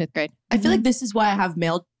was in fifth grade. I feel like this is why I have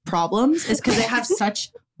male problems, is because I have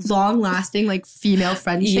such long-lasting like female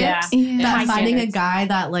friendships. Yeah. That High finding standards. a guy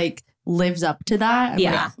that like lives up to that. I'm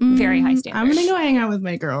Yeah. like, Very high I'm standards. gonna go hang out with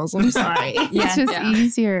my girls. I'm sorry. Yeah. It's just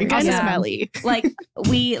easier. You're kind of Yeah. smelly. Like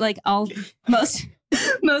we like all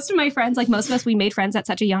most of my friends, like most of us, we made friends at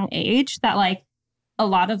such a young age that like a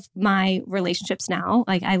lot of my relationships now,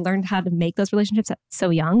 like I learned how to make those relationships at so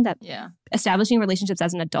young that Yeah. establishing relationships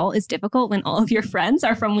as an adult is difficult when all of your friends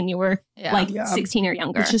are from when you were like Yeah. 16 or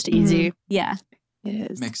younger. It's just easy. Yeah.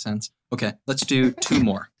 It is. Makes sense. Okay, let's do two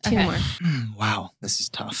more. Two Okay. more. Wow, this is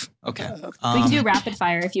tough. Okay. We can do rapid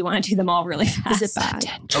fire if you want to do them all really fast. Is it bad?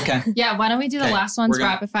 Okay, Yeah. Why don't we do the Okay, last one's we're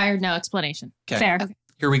gonna- rapid fire? No explanation. okay. Fair.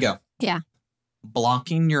 Here we go. Yeah.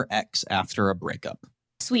 Blocking your ex after a breakup.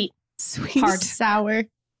 Sweet. Sweet. Hard. Sour.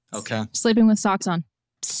 Okay. Sleeping with socks on.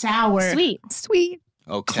 Sour. Sweet. Sweet.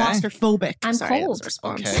 Okay. Claustrophobic. I'm Sorry, that cold. was a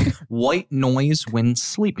response. Okay. White noise when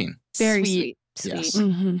sleeping. Very Sweet. sweet. Yes.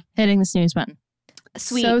 Mm-hmm. Hitting the snooze button.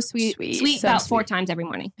 Sweet. So sweet. Sweet So about sweet. 4 times every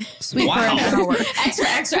morning. Sweet Wow. for an hour.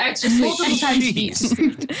 extra sweet. Multiple times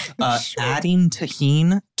Jeez. Adding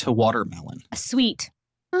tahini to watermelon. Sweet.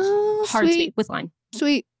 Oh, Hard sweet. sweet with lime.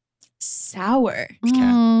 Sweet. Sour.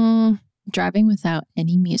 Mm, Driving without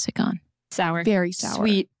any music on. Sour. very sour.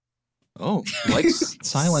 Sweet. Oh, like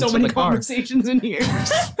silence So in many the car. conversations in here.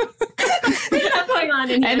 What's going on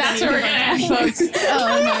in here? And that's what we're gonna end, folks.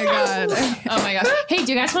 Oh my god. Oh my gosh. Hey,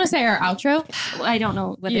 do you guys want to say our outro? I don't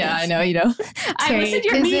know what it is. know you know. I listened to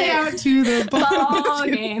your Is Me it- out to the ball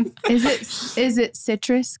game. Is it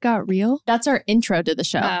citrus got real? That's our intro to the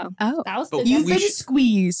show. Oh, Oh. that was But the You've we been should-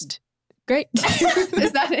 squeezed. Great.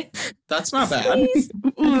 Is that it? That's not bad.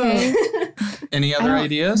 Okay. Any other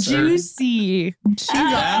ideas? or- Juicy.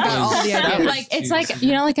 That got all was- the that ideas. was Like it's juicy. like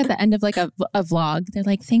you know, like at the end of like a vlog, they're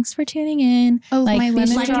like, "Thanks for tuning in." Oh, Like, my please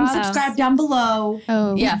lemon Like and drop. subscribe down below.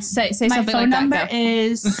 Oh. Yeah, say My something phone like number that. Go.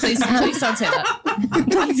 is. Please don't say that.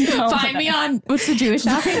 Please don't put Find that. me on what's the Jewish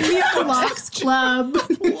app? Find me on Locks Club.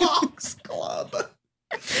 Locks Club.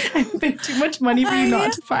 I paid too much money for you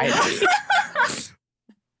not to find me.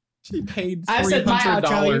 She paid I said my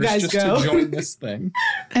outro, you $300 guys just go. to join this thing.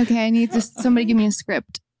 Okay, I need this. Somebody give me a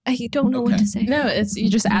script. I don't know what Okay. to say. No, it's you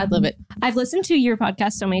just ad lib it. I've listened to your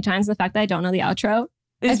podcast so many times. The fact that I don't know the outro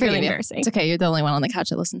is forgive really you. embarrassing. It's okay. You're the only one on the couch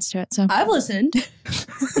that listens to it. So I've listened.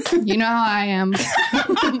 You know how I am.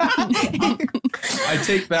 I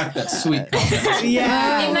take back that sweet comment.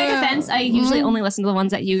 Yeah. In my defense, I usually only listen to the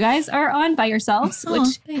ones that you guys are on by yourselves, Oh,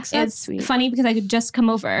 which thanks. is funny because I could just come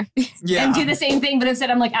over Yeah. and do the same thing, but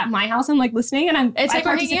instead I'm like at my house, I'm like listening and It's I like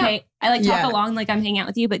we're hanging out. participate. I like Yeah. talk along like I'm hanging out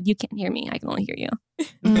with you, but you can't hear me. I can only hear you.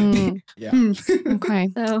 Yeah. Okay.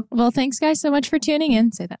 So well, thanks guys so much for tuning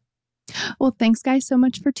in. Say that. Well, thanks guys so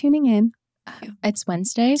much for tuning in. It's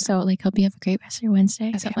Wednesday, so like hope you have a great rest of your Wednesday.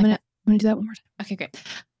 Okay, Something like I'm gonna do that one more time. that. Okay, great.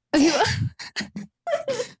 Okay.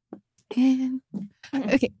 And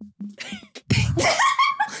okay. I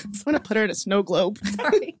just want to put her in a snow globe.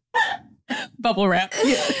 Sorry. Bubble wrap.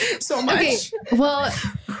 So much. Okay. Well,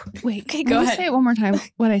 wait. Okay, go ahead. Say it one more time.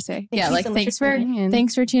 What'd I say? Yeah, Thank like you so much thanks for for tuning in.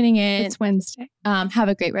 thanks for tuning in. It's Wednesday. Have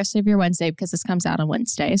a great rest of your Wednesday because this comes out on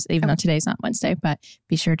Wednesdays, even though today's not Wednesday. But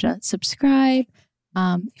be sure to subscribe.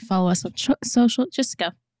 Follow us on social. Just go.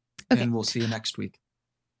 Okay. And we'll see you next week.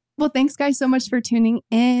 Well, thanks guys so much for tuning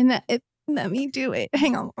in. Let me do it.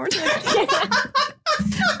 Hang on one more time.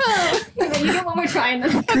 You get one more try and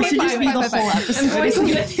then Okay, fine. I'm going to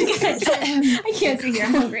I can't see here.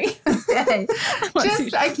 I'm hungry.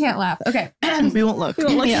 I can't laugh. Okay. We won't look.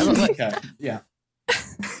 Yeah, we'll look. Okay. Yeah.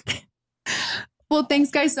 Well,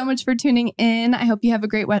 thanks guys so much for tuning in. I hope you have a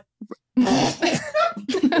great We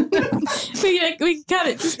got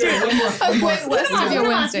it. Just do it. West of your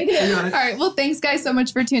Wednesday. All right. Well, thanks guys so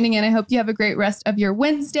much for tuning in. I hope you have a great rest of your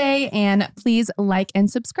Wednesday, and please like and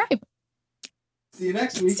subscribe. See you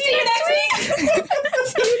next week. See you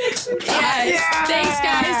next week. Yes. Thanks,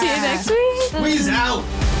 guys. See you next week. Squeeze out.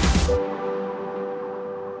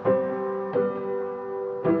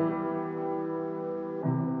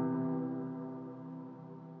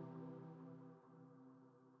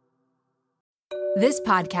 This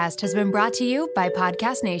podcast has been brought to you by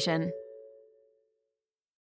Podcast Nation.